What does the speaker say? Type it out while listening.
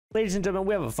Ladies and gentlemen,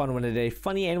 we have a fun one today.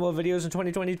 Funny animal videos in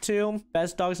 2022.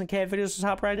 Best dogs and cat videos. Let's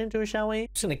hop right into it, shall we?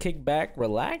 Just gonna kick back,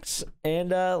 relax, and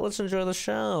let's enjoy the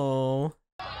show.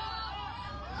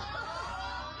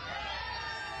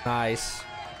 Nice.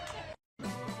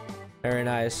 Very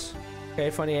nice.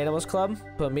 Okay, Funny Animals Club.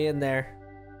 Put me in there.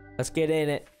 Let's get in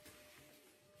it.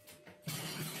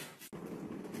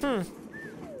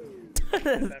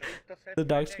 The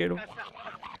dog scared him.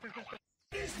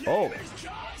 Oh.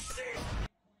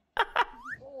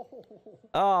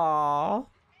 Aww.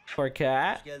 Poor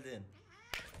cat.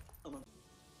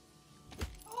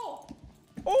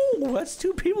 Oh, that's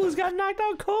two people who's got knocked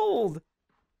out cold.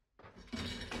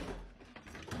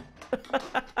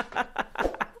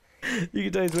 You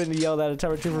can tell he's waiting to yell that at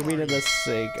time or two for being in the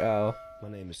sink. Oh. My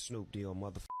name is Snoop D-O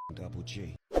motherfucking Double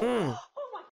G. Oh my!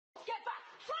 Get back!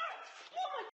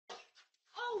 Clarence!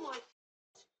 Oh my!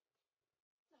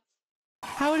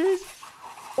 How did?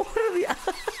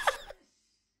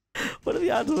 What are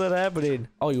the odds of that happening?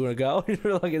 Oh, you wanna go?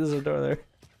 You're looking at this door there.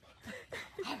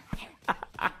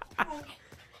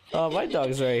 Oh, my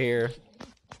dog's right here.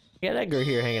 I got Edgar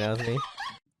here hanging out with me.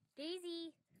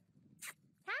 Daisy.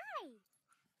 Hi.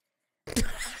 Do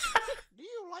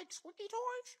you like squeaky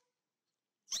toys?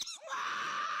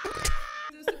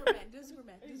 Do Superman, do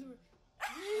Superman, do Superman.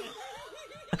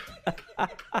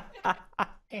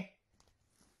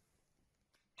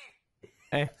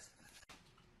 Hey.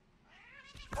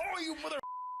 Oh, you mother!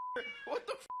 What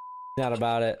the? Not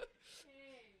about it.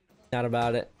 Not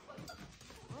about it.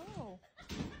 Oh.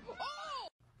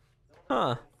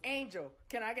 Huh. Angel,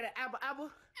 can I get an apple? I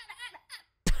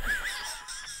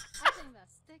think that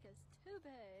stick is too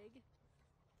big.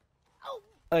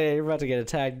 Oh yeah, you're about to get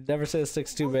attacked. Never say the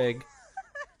stick's too big.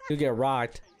 You'll get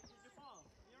rocked.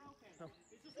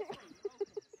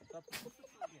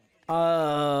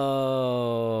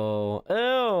 Oh.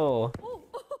 Ew.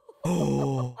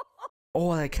 Oh.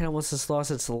 Oh, that cat almost just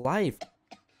lost its life.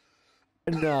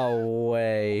 No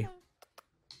way.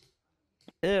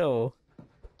 Ew.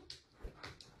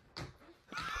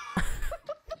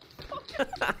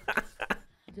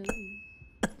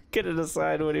 Get to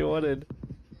decide what he wanted.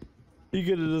 You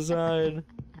get to decide.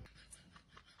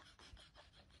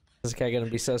 This guy gonna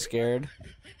be so scared.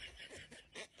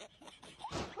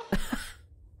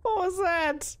 What was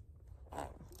that?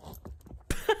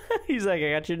 He's like,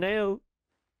 I got your nail.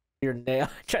 Your nail. I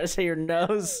tried to say your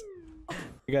nose.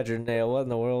 You got your nail. What in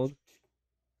the world?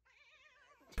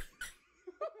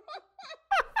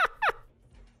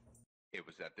 It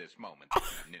was at this moment that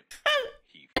he knew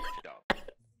he fucked up.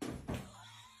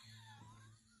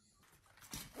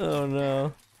 Oh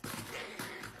no.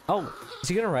 Oh, is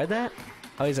he gonna ride that?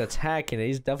 Oh, he's attacking it.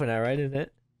 He's definitely not riding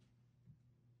it.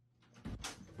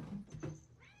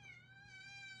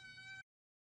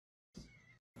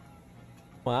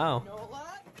 Wow.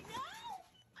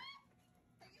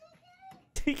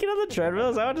 Did he get on the treadmill?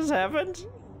 Is that what just happened?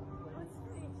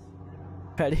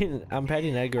 I'm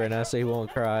petting Edgar right now so he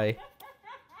won't cry.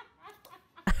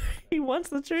 He wants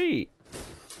the treat.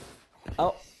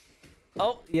 Oh.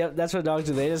 Oh, yep, that's what dogs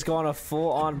do. They just go on a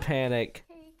full-on panic.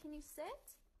 Hey, can you sit?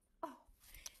 Oh.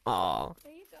 Aw.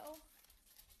 There you go.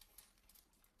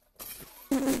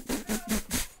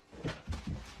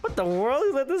 What the world?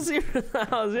 You let this here in the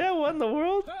house? Yeah, what in the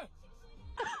world?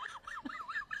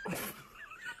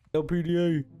 No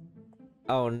PDA.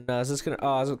 Oh no, is this gonna?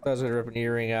 Oh, I thought I was gonna rip an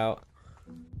earring out.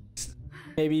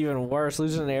 Maybe even worse,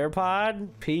 losing an AirPod.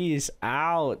 Peace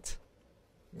out.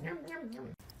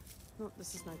 No,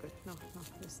 this is not good. No,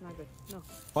 this is not good. No.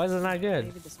 Why is it not good?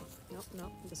 Maybe this one.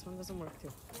 No, this one doesn't work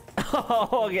too.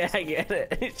 Oh, okay, I get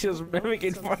it. It's just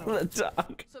mimicking part of the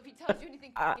dog. So if he tells you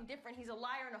anything fucking different, he's a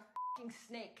liar and a fucking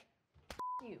snake.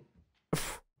 You.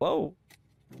 Whoa.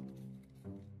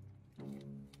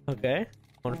 Okay,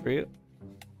 one for you.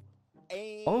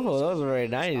 Oh, that was very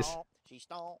nice. She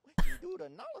stomp. She do the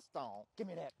Nala stomp. Give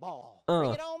me that ball.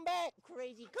 Bring it on back,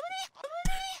 crazy. Come here.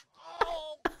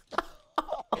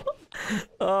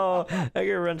 Oh, I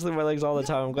get run through my legs all the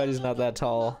time. I'm glad he's not that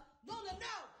tall.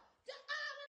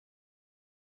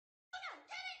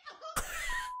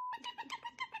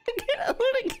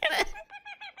 Get it.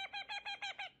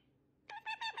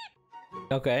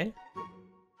 Okay.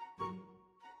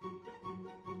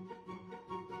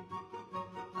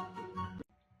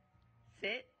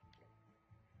 Sit.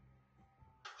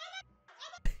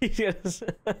 Yes.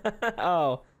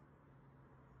 Oh.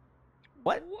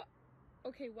 What?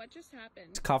 Okay, what just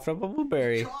happened? It's coughing up a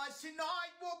blueberry. Cause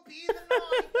tonight will be the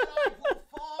night that I will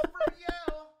fall for you.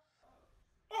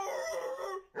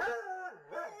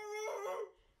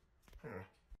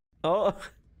 Oh.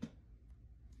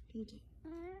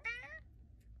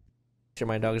 sure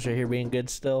my dogs are here being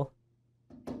good still.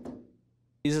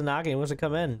 He's knocking. He wants to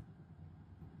come in.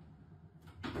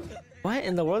 What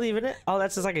in the world even? Oh,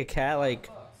 that's just like a cat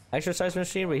like exercise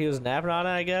machine, but he was napping on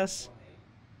it, I guess.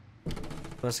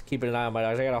 Let's keep an eye on my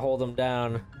dogs. I gotta hold them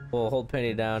down. We'll hold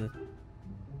Penny down.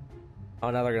 Oh,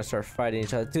 now they're gonna start fighting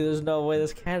each other. Dude, there's no way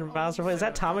this cat and mouse are playing. Is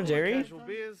that Tom and Jerry?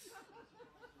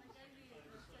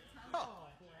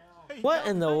 What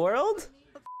in the world?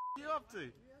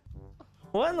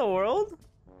 What in the world?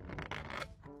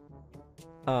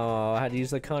 Oh, I had to use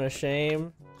the cone of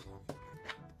shame.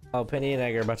 Oh, Penny and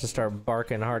Egg are about to start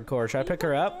barking hardcore. Should I pick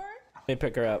her up? Let me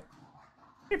pick her up.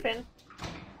 Here, Pen.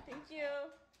 Thank you.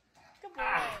 Good boy.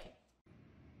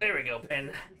 There we go,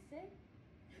 Pen. You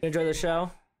enjoy the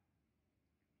show?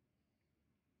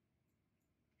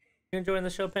 You enjoying the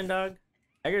show, Pen Dog?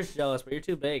 Egger's jealous, but you're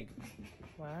too big.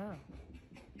 Wow.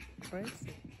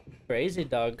 Crazy. Crazy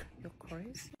dog. You're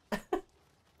crazy.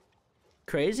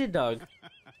 Crazy dog.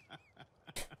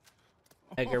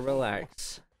 Egger,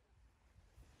 relax.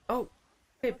 Oh,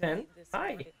 hey, Pen.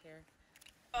 Hi.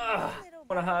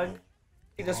 Want a hug?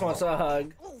 He just wants a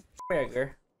hug.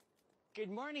 Egger. Good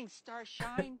morning,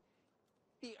 Starshine.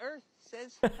 The Earth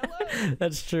says hello.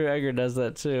 That's true. Egger does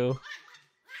that too.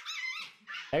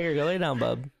 Egger, go lay down,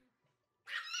 bub.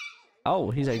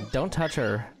 Oh, he's like, don't touch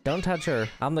her. Don't touch her.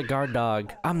 I'm the guard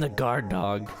dog. I'm the guard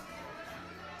dog.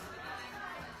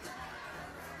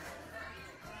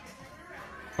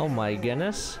 Oh my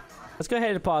goodness. Let's go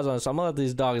ahead and pause on this. I'm gonna let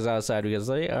these dogs outside because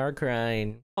they are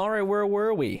crying. Alright, where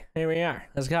were we? Here we are.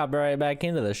 Let's hop right back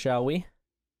into this, shall we?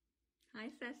 Hi,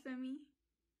 Sesame.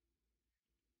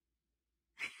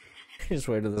 Just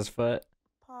wait with his foot.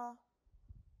 Paw.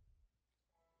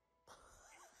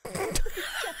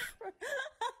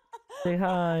 Say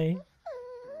hi.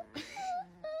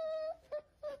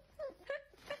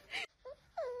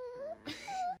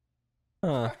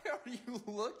 Huh. Why are you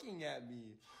looking at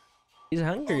me? He's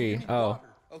hungry. Oh,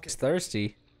 Okay. he's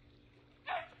thirsty.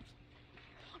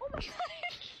 Oh my god!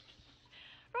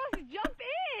 Ross, jump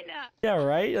in! Yeah,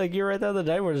 right? Like, you're right there on the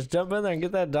diaper. Just jump in there and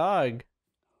get that dog.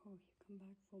 Oh, you come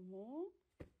back for more?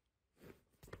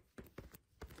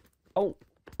 Oh,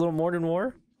 a little more than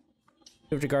more?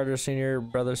 You have to guard her senior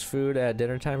brother's food at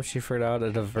dinner time. She figured out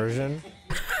a diversion.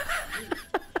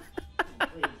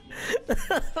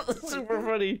 Super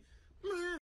funny.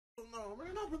 No,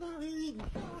 man, I'm not eating.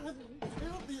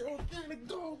 Healthy, organic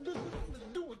dog. This is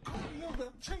doing cardio.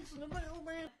 I'm chasing the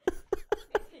mailman.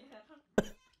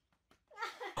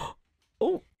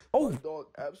 Oh, oh. My dog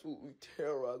absolutely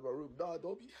terrorized my room. Nah,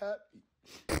 don't be happy.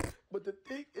 But the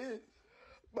thing is,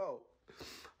 bro,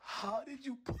 how did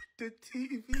you put the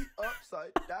TV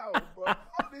upside down, bro?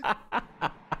 How did...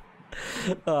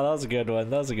 Oh, that was a good one.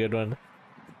 That was a good one.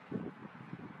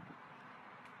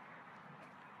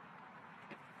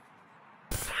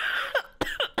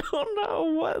 Oh no,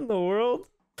 what in the world?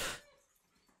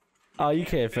 Oh, you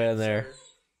can't fit in there.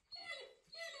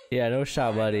 Yeah, no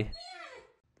shot, buddy.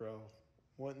 Bro,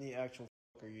 what in the actual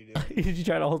f*** are you doing? Did you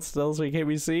try to hold still so you can't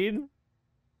be seen?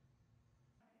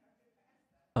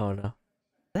 Oh no.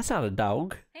 That's not a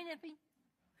dog. Hey, Nippy.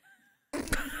 Good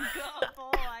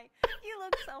boy. You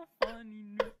look so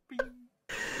funny, Nippy.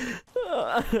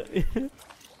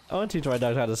 I want to teach my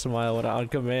dog how to smile when on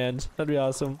command. That'd be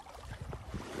awesome.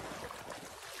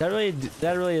 That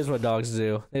really is what dogs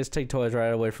do. They just take toys right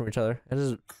away from each other.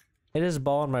 It is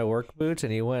ball in my work boots,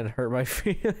 and he went and hurt my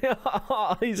feet.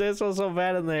 Oh, he said it smells so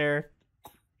bad in there.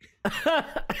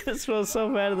 It smells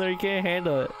so bad in there. He can't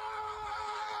handle it.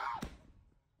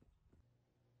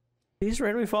 He just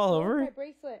randomly fall over. My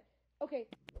bracelet. Okay,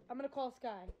 I'm gonna call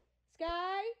Sky.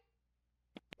 Sky.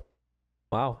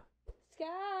 Wow.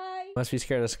 Sky. Must be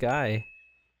scared of Sky.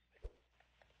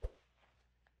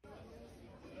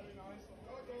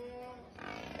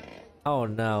 Oh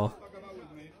no.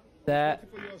 That.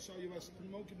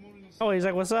 Oh, he's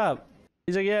like, what's up?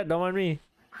 He's like, yeah, don't mind me.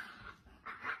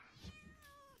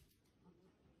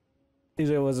 He's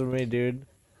like, it wasn't me, dude.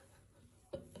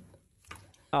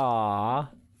 Aww.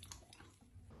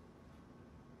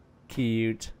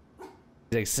 Cute.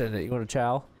 He's like, send it. You want a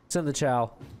chow? Send the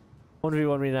chow.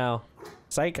 1v1 me now.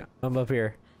 Psych, I'm up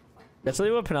here. That's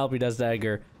really what Penelope does to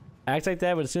Edgar. Acts like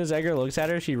that, but as soon as Edgar looks at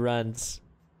her, she runs.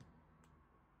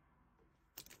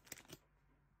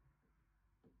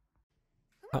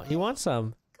 Oh, he wants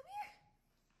some.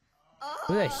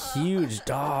 Look at that huge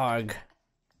dog.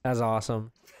 That's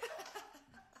awesome.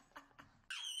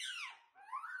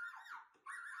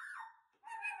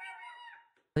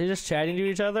 Are they just chatting to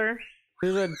each other?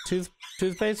 Through the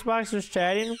toothpaste box, just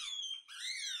chatting?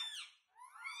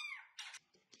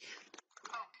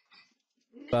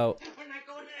 Oh.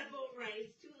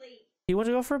 He wants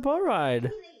to go for a boat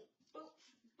ride.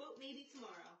 Boat maybe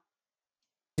tomorrow.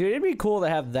 Dude, it'd be cool to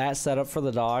have that set up for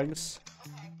the dogs.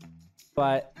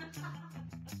 But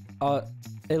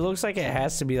it looks like it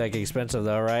has to be like expensive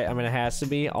though, right? I mean, it has to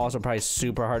be. Also probably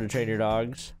super hard to train your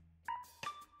dogs.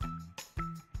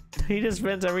 He just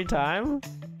spins every time?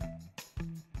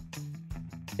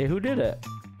 Hey, who did it?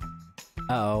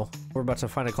 Uh-oh. We're about to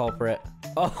find a culprit.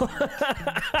 Oh,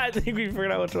 I think we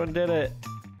figured out which one did it.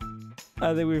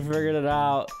 I think we figured it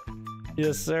out.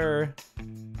 Yes, sir.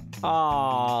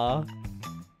 Aww.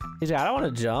 He's like, I don't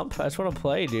want to jump. I just want to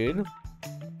play, dude.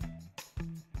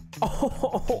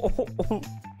 Oh.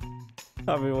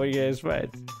 I mean, what do you guys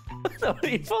expect? No,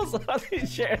 he falls off.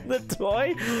 He's sharing the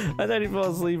toy. I thought he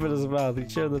fell asleep in his mouth.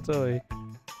 He's sharing the toy.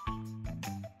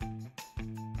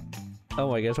 Oh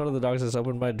my gosh, one of the dogs just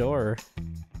opened my door.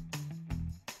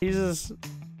 He's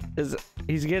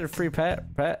getting free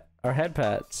pet or head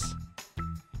pets.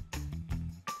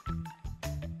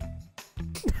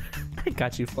 I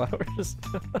got you flowers.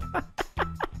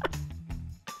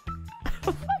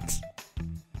 What?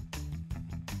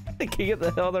 The King of the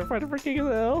Hill, they're fighting for King of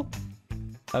the Hill?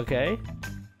 Okay.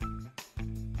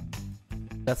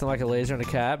 Nothing like a laser and a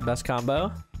cat, best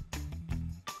combo.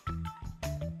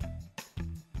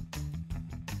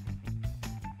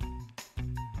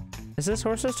 Is this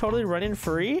horse just totally running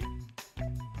free?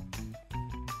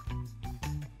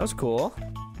 That's cool.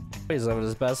 He's living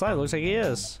his best life. Looks like he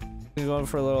is. He's going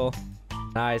for a little...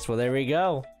 Nice. Well, there we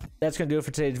go. That's going to do it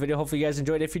for today's video. Hopefully you guys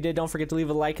enjoyed. If you did, don't forget to leave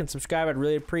a like and subscribe. I'd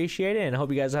really appreciate it. And I hope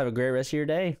you guys have a great rest of your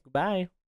day. Goodbye.